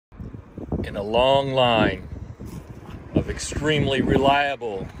in a long line of extremely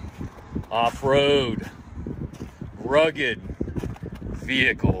reliable off-road rugged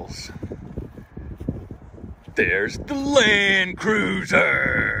vehicles. There's the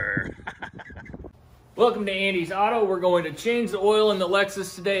Landcruiser. Welcome to Andy's Auto. We're going to change the oil in the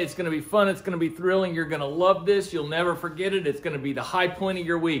Lexus today. It's going to be fun. It's going to be thrilling. You're going to love this. You'll never forget it. It's going to be the high point of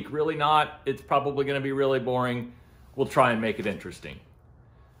your week. Really not. It's probably going to be really boring. We'll try and make it interesting.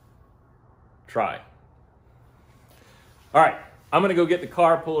 Try. All right. I'm going to go get the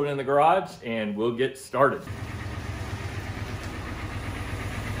car, pull it in the garage, and we'll get started.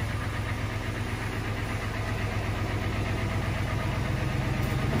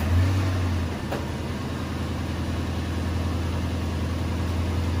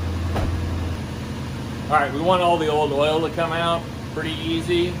 All right, we want all the old oil to come out pretty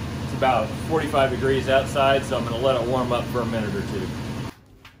easy. It's about 45 degrees outside, so I'm gonna let it warm up for a minute or two.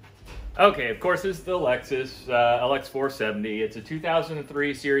 Okay, of course, this is the Lexus LX470. It's a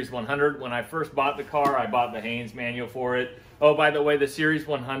 2003 Series 100. When I first bought the car, I bought the Haynes manual for it. Oh, by the way, the Series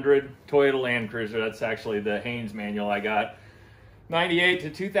 100 Toyota Landcruiser, that's actually the Haynes manual I got. 98 to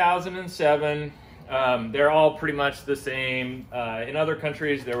 2007. They're all pretty much the same. In other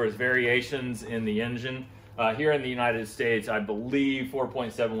countries, there was variations in the engine. Here in the United States, I believe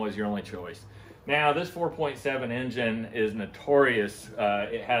 4.7 was your only choice. Now, this 4.7 engine is notorious.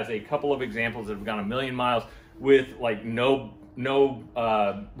 It has a couple of examples that have gone 1 million miles with like no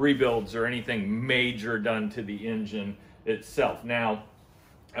rebuilds or anything major done to the engine itself. Now,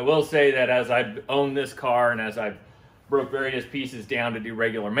 I will say that as I've owned this car and as I've broke various pieces down to do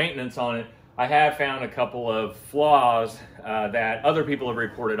regular maintenance on it, I have found a couple of flaws that other people have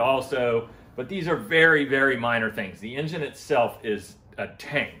reported also, but these are very, very minor things. The engine itself is a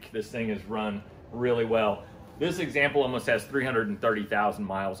tank. This thing is run really well. This example almost has 330,000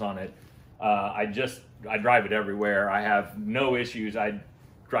 miles on it. I drive it everywhere. I have no issues. I'd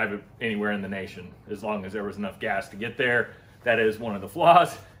drive it anywhere in the nation as long as there was enough gas to get there. That is one of the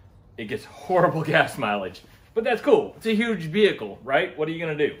flaws. It gets horrible gas mileage, but that's cool. It's a huge vehicle, right? What are you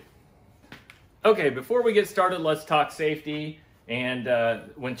gonna do? Okay, before we get started, let's talk safety. And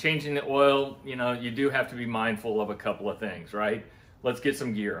when changing the oil, you know, you do have to be mindful of a couple of things, right? Let's get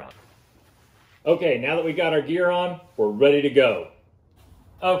some gear on. Okay, now that we got our gear on, we're ready to go.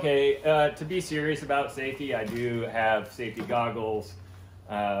 Okay, to be serious about safety, I do have safety goggles,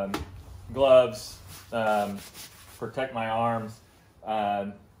 gloves, protect my arms.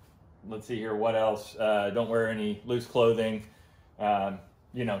 Let's see here, what else? Don't wear any loose clothing.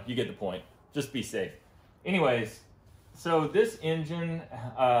 You know, you get the point. Just be safe. Anyways, so this engine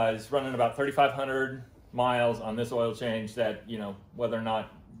is running about 3,500 miles on this oil change that, you know, whether or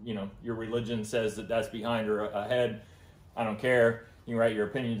not, you know, your religion says that that's behind or ahead, I don't care. You can write your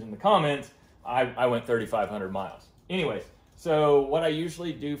opinions in the comments. I went 3,500 miles. Anyways, so what I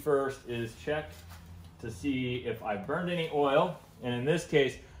usually do first is check to see if I burned any oil. And in this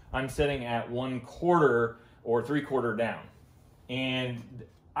case, I'm sitting at 1/4 or 3/4 down. And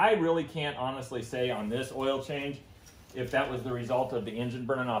I really can't honestly say on this oil change if that was the result of the engine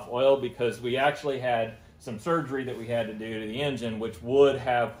burning off oil, because we actually had some surgery that we had to do to the engine, which would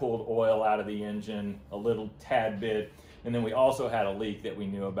have pulled oil out of the engine a little tad bit. And then we also had a leak that we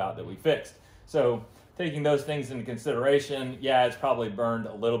knew about that we fixed. So taking those things into consideration, yeah, it's probably burned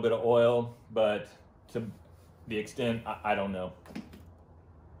a little bit of oil, but to the extent, I don't know.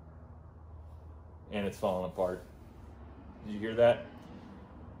 And it's falling apart. Did you hear that?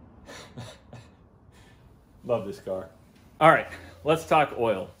 Love this car. All right, let's talk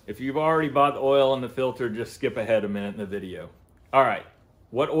oil. If you've already bought the oil and the filter, just skip ahead a minute in the video. All right,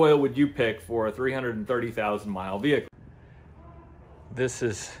 what oil would you pick for a 330,000 mile vehicle? This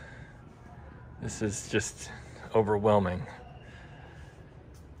is just overwhelming.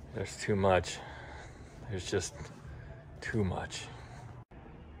 There's too much. There's just too much.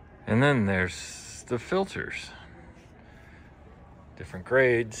 And then there's the filters. Different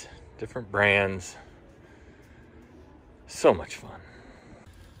grades, different brands. So much fun.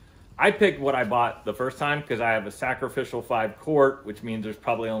 I picked what I bought the first time because I have a sacrificial 5-quart, which means there's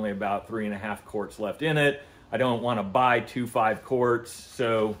probably only about 3.5 quarts left in it. I don't want to buy 2 5-quarts,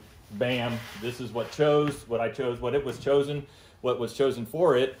 so bam, this is what it was chosen, what was chosen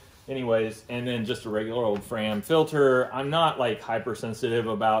for it. Anyways, and then just a regular old Fram filter. I'm not like hypersensitive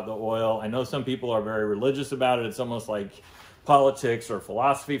about the oil. I know some people are very religious about it. It's almost like politics or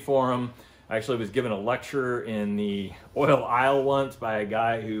philosophy for them. I actually was given a lecture in the oil aisle once by a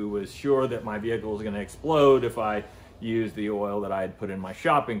guy who was sure that my vehicle was going to explode if I used the oil that I had put in my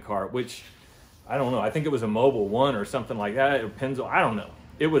shopping cart, which I don't know. I think it was a Mobil 1 or something like that, or Pennzoil. I don't know.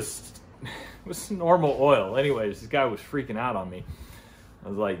 It was was normal oil. Anyways, this guy was freaking out on me. I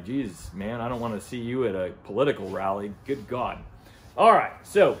was like, geez, man, I don't want to see you at a political rally. Good God. All right,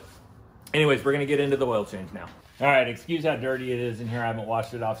 so anyways, we're gonna get into the oil change now. All right, excuse how dirty it is in here. I haven't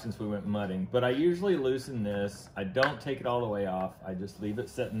washed it off since we went mudding, but I usually loosen this. I don't take it all the way off. I just leave it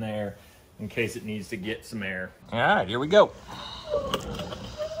sitting there in case it needs to get some air. All right, here we go.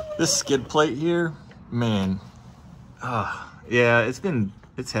 This skid plate here, man, yeah,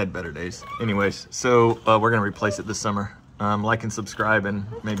 it's had better days. Anyways, so we're gonna replace it this summer. Like and subscribe, and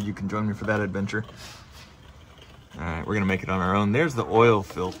maybe you can join me for that adventure. All right, we're gonna make it on our own. There's the oil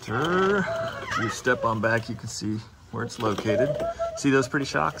filter. If you step on back, you can see where it's located. See those pretty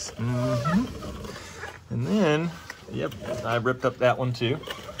shocks? Mm-hmm. And then, yep, I ripped up that one too.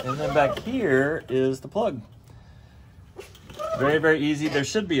 And then back here is the plug. Very, very easy. There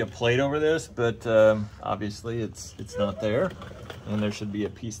should be a plate over this, but obviously it's not there. And there should be a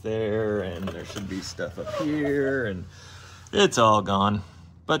piece there, and there should be stuff up here, and it's all gone.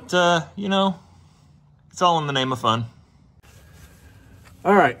 But, you know, it's all in the name of fun.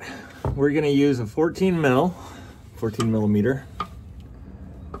 All right, we're gonna use a 14 millimeter,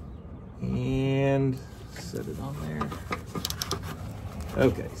 and set it on there.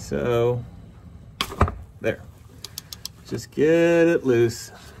 Okay, so there. Just get it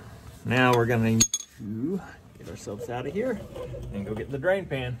loose. Now we're gonna get ourselves out of here and go get in the drain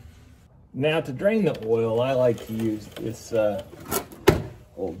pan. Now to drain the oil, I like to use this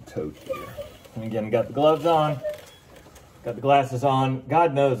old tote here. And again, got the gloves on, got the glasses on.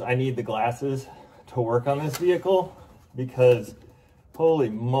 God knows I need the glasses to work on this vehicle because holy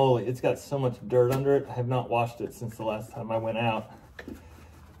moly, it's got so much dirt under it. I have not washed it since the last time I went out.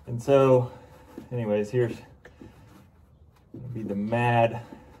 And so, anyways, here's gonna be the mad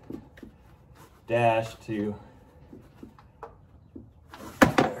dash to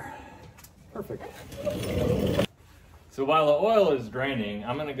there. Perfect. So while the oil is draining,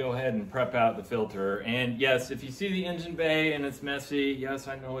 I'm gonna go ahead and prep out the filter. And yes, if you see the engine bay and it's messy, yes,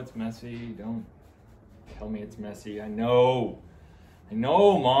 I know it's messy. Don't tell me it's messy. I know,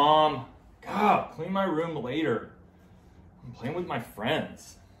 Mom. God, clean my room later. I'm playing with my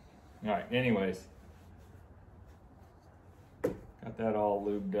friends. All right, anyways. Got that all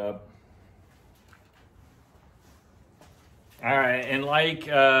lubed up. All right, and like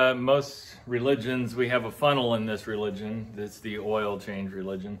most religions, we have a funnel in this religion. It's the oil change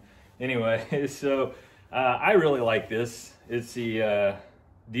religion. Anyway, so I really like this. It's the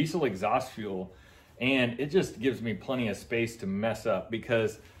diesel exhaust fuel, and it just gives me plenty of space to mess up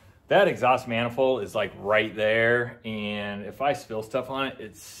because that exhaust manifold is like right there, and if I spill stuff on it,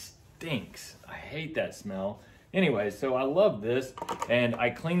 it stinks. I hate that smell. Anyway, so I love this, and I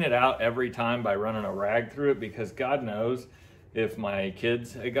clean it out every time by running a rag through it because God knows if my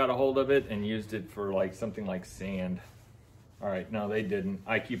kids got a hold of it and used it for like something like sand. All right, no, they didn't.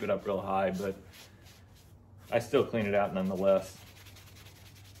 I keep it up real high, but I still clean it out nonetheless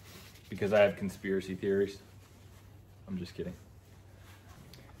because I have conspiracy theories. I'm just kidding.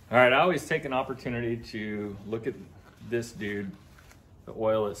 All right, I always take an opportunity to look at this dude, the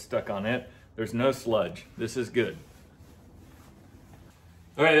oil that's stuck on it. There's no sludge. This is good.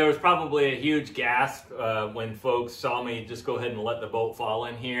 Okay, there was probably a huge gasp when folks saw me just go ahead and let the bolt fall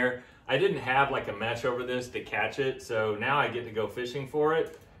in here. I didn't have like a mesh over this to catch it, so now I get to go fishing for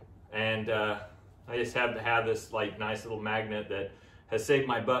it. And I just have to have this like nice little magnet that has saved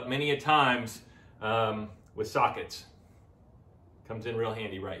my butt many a times with sockets. Comes in real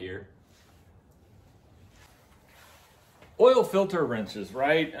handy right here. Oil filter wrenches,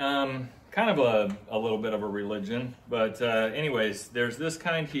 right? Kind of a little bit of a religion, but anyways, there's this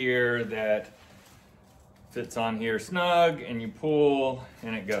kind here that fits on here snug, and you pull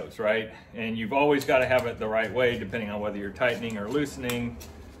and it goes, right? And you've always got to have it the right way depending on whether you're tightening or loosening.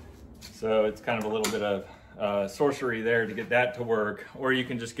 So it's kind of a little bit of sorcery there to get that to work, or you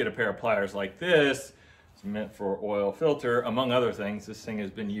can just get a pair of pliers like this. It's meant for oil filter, among other things. This thing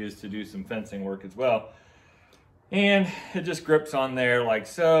has been used to do some fencing work as well. And it just grips on there like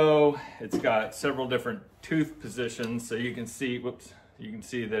so. It's got several different tooth positions, so you can see, whoops, you can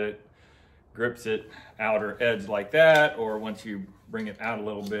see that it grips it outer edge like that, or once you bring it out a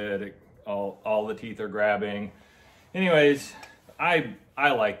little bit, all the teeth are grabbing. Anyways, I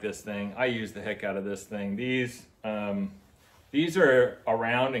like this thing. I use the heck out of this thing. These are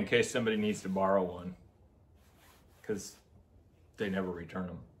around in case somebody needs to borrow one, because they never return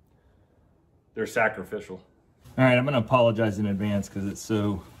them. They're sacrificial. All right, I'm gonna apologize in advance because it's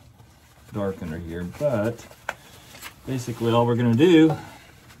so dark under here, but basically all we're gonna do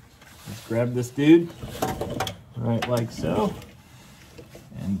is grab this dude, right like so,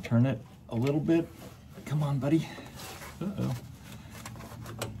 and turn it a little bit. Come on, buddy. Uh-oh.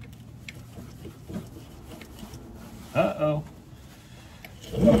 Uh-oh.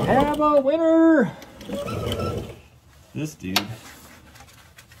 We have a winner! This dude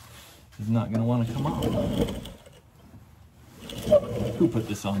is not gonna want to come on. Who put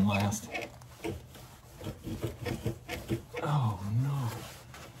this on last? Oh no.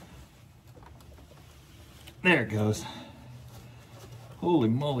 There it goes. Holy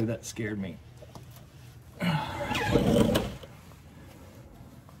moly, that scared me.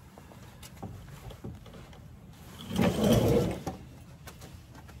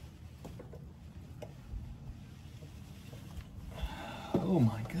 Oh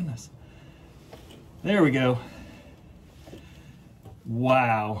my goodness. There we go.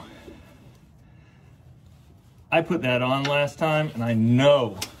 Wow. I put that on last time and I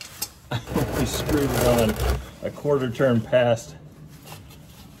know I only screwed it on a quarter turn past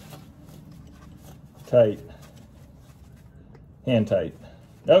tight. Hand tight.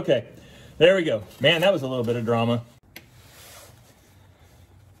 Okay, there we go. Man, that was a little bit of drama.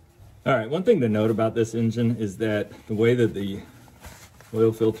 All right, one thing to note about this engine is that the way that the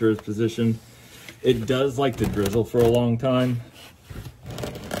oil filter is positioned, it does like to drizzle for a long time.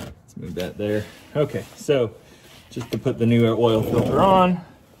 Let's move that there. Okay, so just to put the new oil filter on,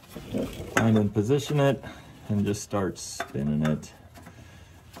 find and position it, and just start spinning it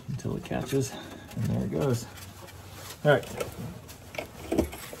until it catches, and there it goes. All right,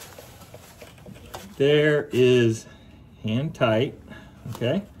 there is hand tight,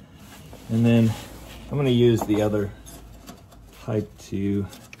 okay? And then I'm gonna use the other pipe to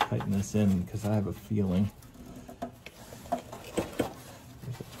tighten this in because I have a feeling.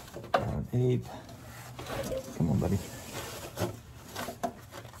 About 8. Come on, buddy.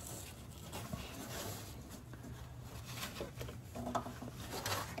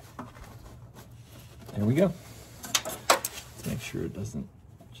 There we go. Let's make sure it doesn't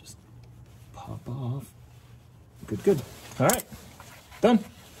just pop off. Good, good. All right, done.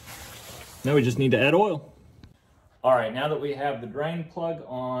 Now we just need to add oil. All right, now that we have the drain plug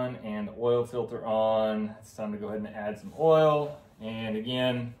on and the oil filter on, it's time to go ahead and add some oil. And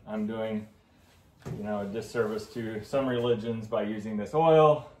again, I'm doing, you know, a disservice to some religions by using this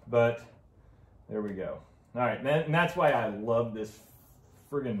oil, but there we go. All right, and that's why I love this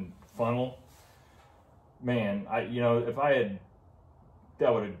friggin' funnel. Man, you know, if I had,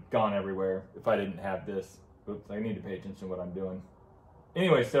 that would have gone everywhere if I didn't have this. Oops, I need to pay attention to what I'm doing.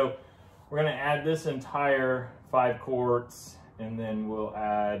 Anyway, so we're gonna add this entire 5 quarts, and then we'll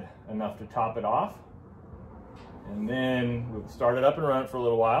add enough to top it off. And then we'll start it up and run it for a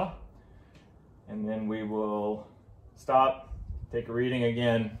little while. And then we will stop, take a reading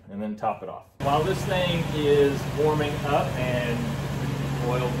again, and then top it off. While this thing is warming up and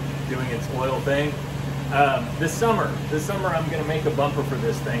oil, doing its oil thing, this summer I'm gonna make a bumper for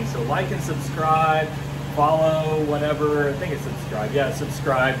this thing. So like and subscribe, follow, whatever, I think it's subscribe, yeah,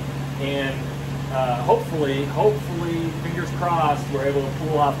 subscribe. And hopefully, fingers crossed, we're able to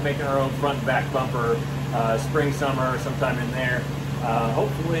pull off making our own front and back bumper spring, summer, sometime in there.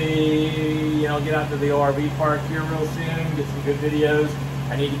 Hopefully, you know, get out to the ORV park here real soon, get some good videos.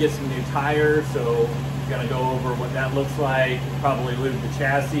 I need to get some new tires, so I'm gonna go over what that looks like, probably lube the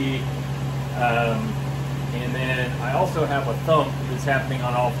chassis. And then I also have a thump that's happening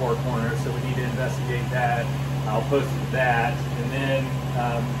on all 4 corners, so we need to investigate that. I'll post that, and then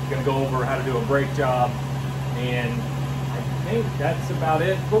I'm gonna go over how to do a brake job, and I think that's about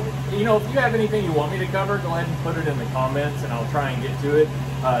it. But, you know, if you have anything you want me to cover, go ahead and put it in the comments, and I'll try and get to it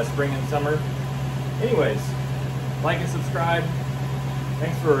spring and summer. Anyways, like and subscribe.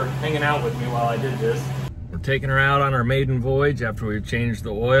 Thanks for hanging out with me while I did this. We're taking her out on our maiden voyage after we've changed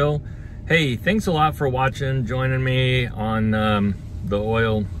the oil. Hey, thanks a lot for watching, joining me on the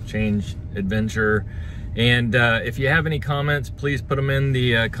oil change adventure. And if you have any comments, please put them in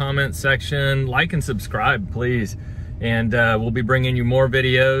the comment section. Like and subscribe, please. And we'll be bringing you more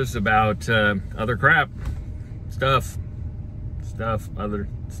videos about other crap, other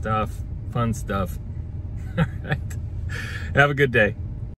stuff, fun stuff. All right. Have a good day.